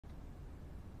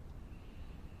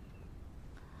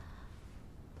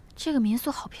这个民宿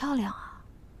好漂亮啊！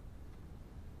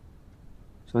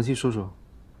详细说说，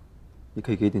你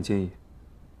可以给点建议。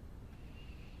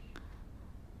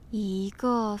以一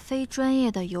个非专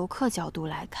业的游客角度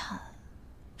来看，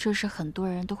这是很多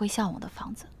人都会向往的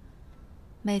房子。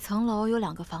每层楼有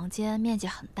2个房间，面积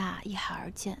很大，依海而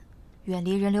建，远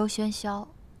离人流喧嚣，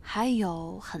还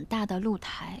有很大的露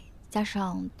台，加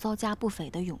上造价不菲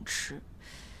的泳池。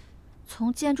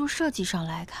从建筑设计上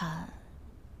来看，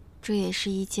这也是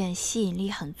一件吸引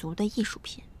力很足的艺术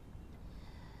品。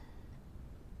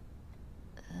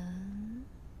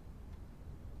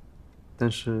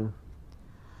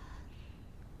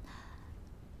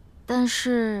但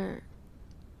是，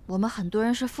我们很多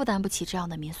人是负担不起这样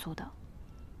的民宿的。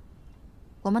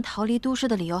我们逃离都市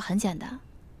的理由很简单，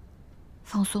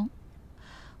放松。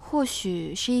或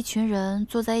许是一群人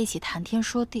坐在一起谈天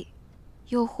说地，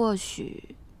又或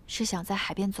许是想在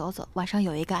海边走走，晚上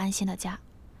有一个安心的家。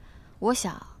我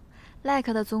想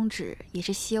 ，like 的宗旨也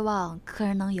是希望客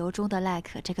人能由衷的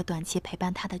like 这个短期陪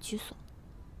伴他的居所。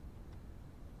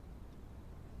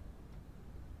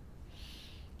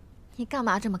你干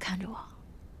嘛这么看着我？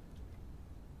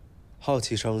好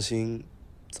奇伤心，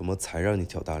怎么才让你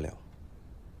挑大梁？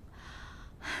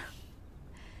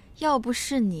要不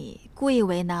是你故意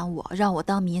为难我，让我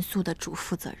当民宿的主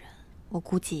负责人，我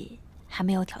估计还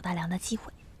没有挑大梁的机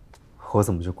会。我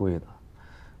怎么就故意的？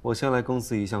我先来公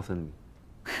司一向分明。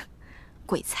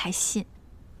鬼才信！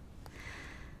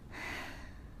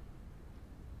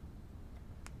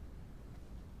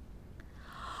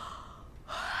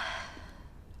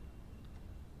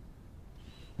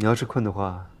你要是困的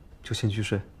话，就先去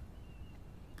睡。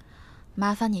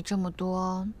麻烦你这么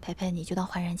多，陪你就当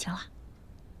还人情了。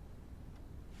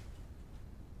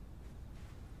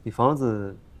你房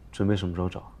子准备什么时候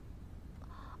找？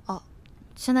哦，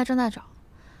现在正在找，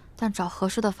但找合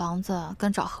适的房子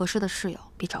跟找合适的室友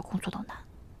比找工作都难。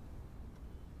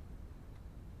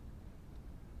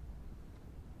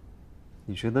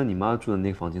你觉得你妈住的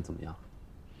那个房间怎么样？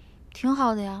挺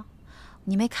好的呀，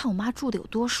你没看我妈住的有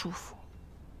多舒服。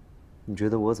你觉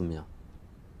得我怎么样？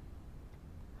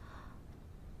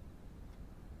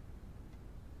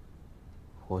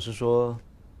我是说，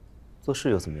做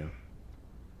室友怎么样？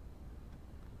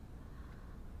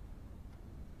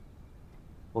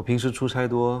我平时出差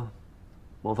多，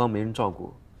某方没人照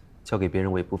顾，交给别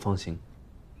人我也不放心。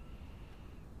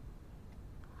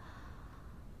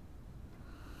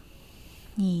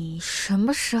你什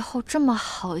么时候这么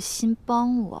好心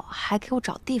帮我，还给我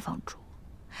找地方住？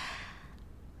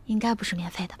应该不是免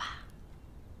费的吧？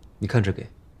你看着给。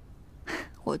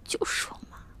我就说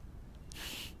嘛。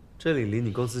这里离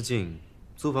你公司近，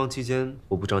租房期间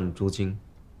我不找你租金，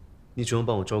你只用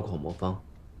帮我招口某方，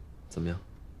怎么样？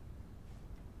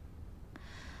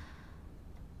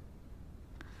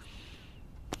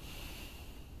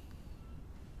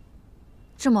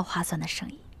这么划算的生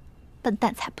意，笨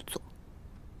蛋才不做。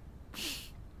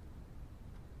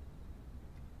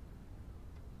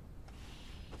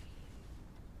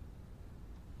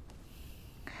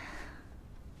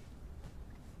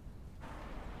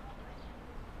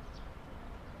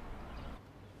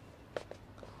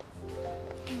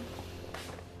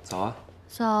早啊。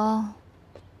早。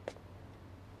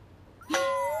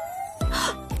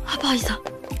不好意思。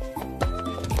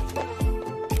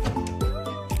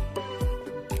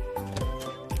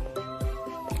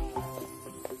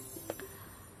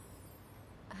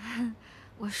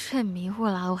我睡迷糊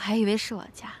了，我还以为是我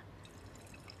家。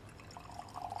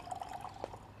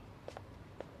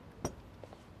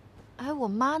哎，我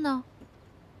妈呢？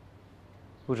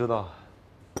不知道，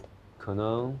可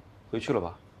能回去了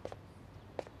吧。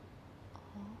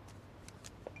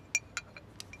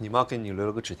你妈给你留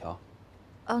了个纸条。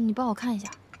你帮我看一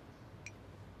下。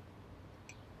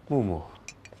木木，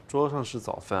桌上是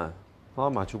早饭，妈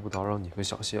妈就不打扰你和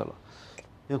小谢了。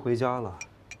先回家了，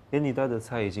给你带的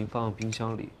菜已经放冰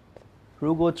箱里。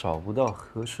如果找不到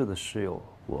合适的室友，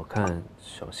我看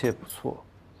小谢不错，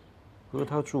和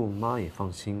他住妈也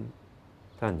放心。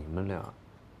但你们俩，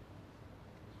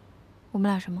我们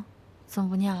俩什么？怎么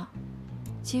不念了？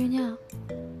继续念啊。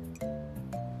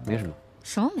没什么。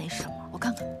什么没什么？我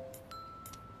看看。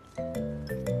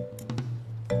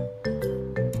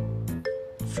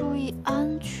注意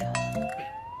安全。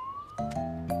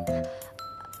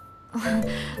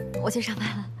我去上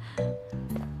班了。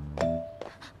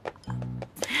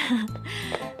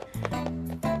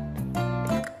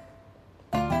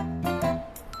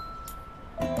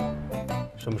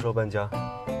什么时候搬家？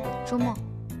周末。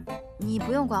你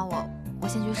不用管我，我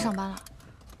先去上班了。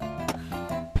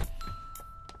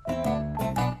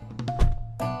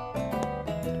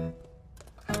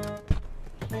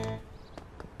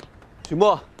许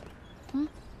墨。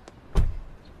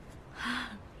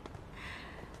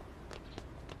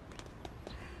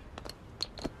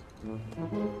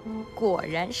果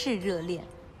然是热恋，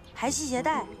还系鞋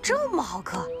带，这么好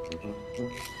嗑。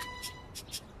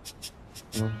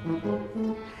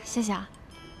谢谢啊，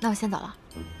那我先走了。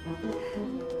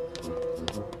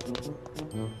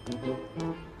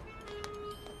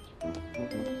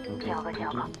天耀哥，天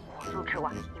耀哥，火速吃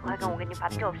完，你快看我给你发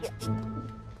的照片。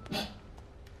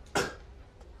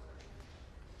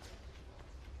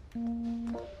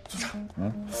组长，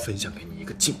分享给你一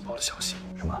个劲爆的消息。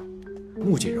什么？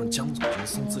木姐让江总监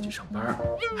送自己上班，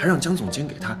还让江总监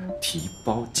给她提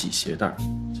包系鞋带。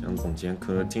江总监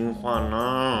可听话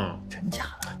了。真假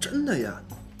的？真的呀。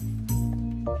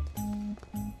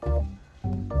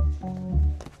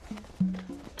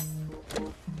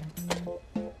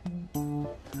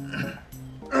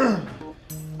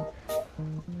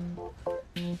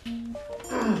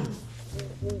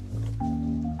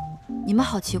你们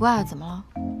好奇怪啊，怎么了？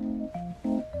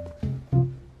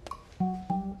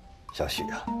小许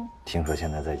啊，听说现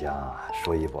在在家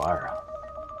说一不二啊，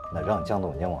那让江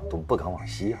总监往东不敢往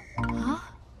西啊。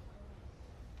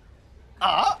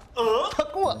他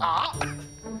跟我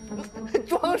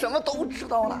装什么都知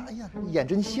道了。哎呀，演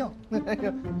真像，哎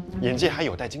呀，演技还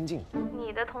有待精进。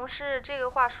你的同事这个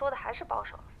话说的还是保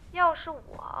守，要是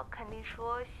我肯定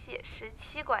说谢时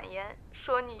妻管严，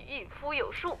说你御夫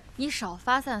有术。你少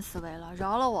发散思维了，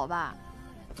饶了我吧。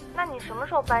那你什么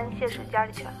时候搬谢时家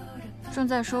里去？正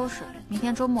在收拾，明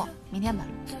天周末，明天搬。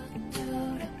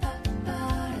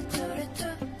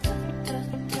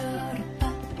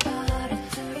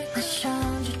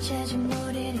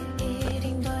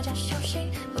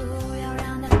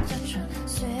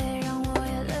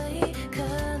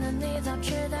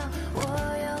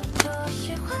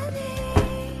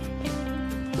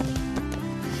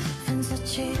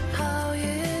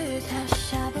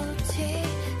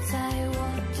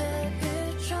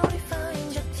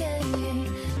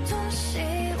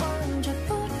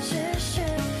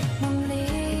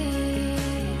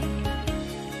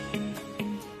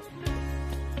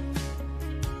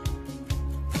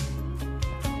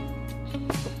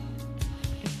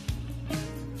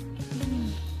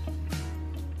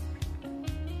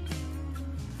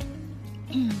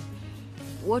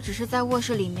我只是在卧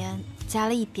室里面加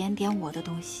了一点点我的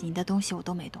东西，你的东西我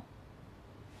都没动。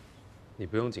你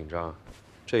不用紧张，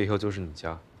这以后就是你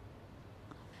家。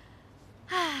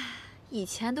唉，以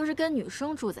前都是跟女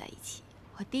生住在一起，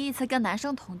我第一次跟男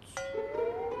生同居。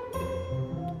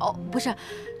哦，不是，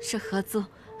是合租。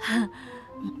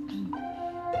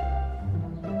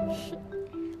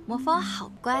魔方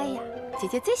好乖呀，姐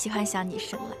姐最喜欢小女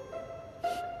生了。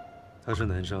他是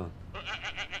男生。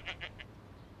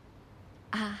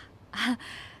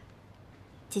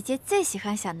姐姐最喜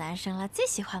欢小男生了，最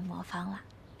喜欢魔方了。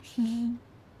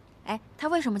哎，他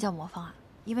为什么叫魔方啊？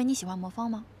因为你喜欢魔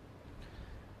方吗？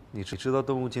你知道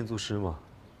动物建筑师吗？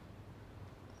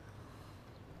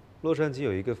洛杉矶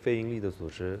有一个非盈利的组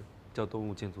织叫动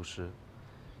物建筑师，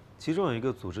其中有一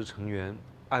个组织成员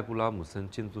艾布拉姆森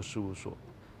建筑事务所，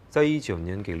在19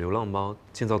年给流浪猫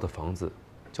建造的房子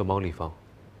叫猫立方，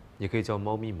也可以叫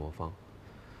猫咪魔方。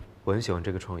我很喜欢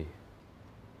这个创意。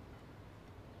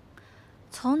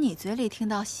从你嘴里听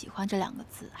到“喜欢”这2个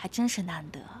字，还真是难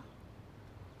得。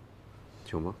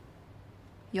有吗？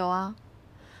有啊，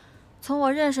从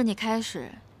我认识你开始，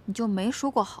你就没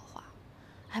说过好话。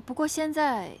哎，不过现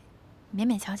在勉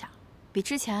勉强强，比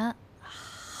之前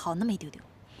好那么一丢丢，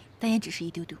但也只是一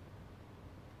丢丢。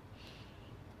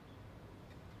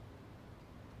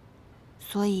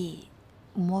所以，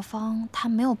魔方它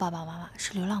没有爸爸妈妈，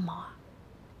是流浪猫啊。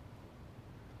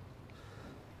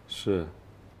是。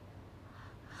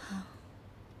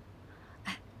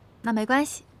那没关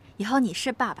系，以后你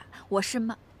是爸爸，我是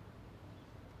妈，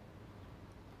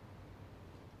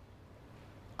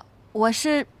我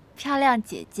是漂亮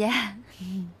姐姐。